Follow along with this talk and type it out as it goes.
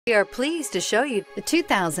We are pleased to show you the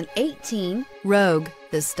 2018 Rogue.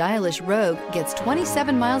 The stylish Rogue gets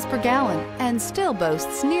 27 miles per gallon and still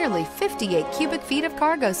boasts nearly 58 cubic feet of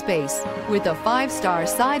cargo space. With a 5-star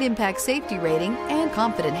side impact safety rating and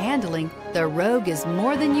confident handling, the Rogue is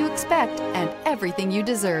more than you expect and everything you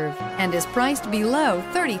deserve, and is priced below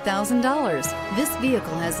 $30,000. This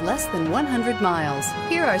vehicle has less than 100 miles.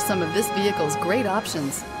 Here are some of this vehicle's great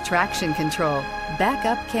options: traction control,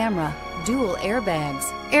 backup camera, dual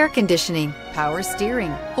airbags, air conditioning, power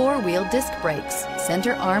steering, 4-wheel disc brakes,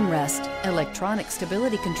 center armrest, electronic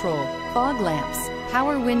stability control, fog lamps,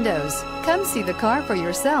 power windows. Come see the car for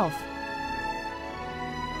yourself.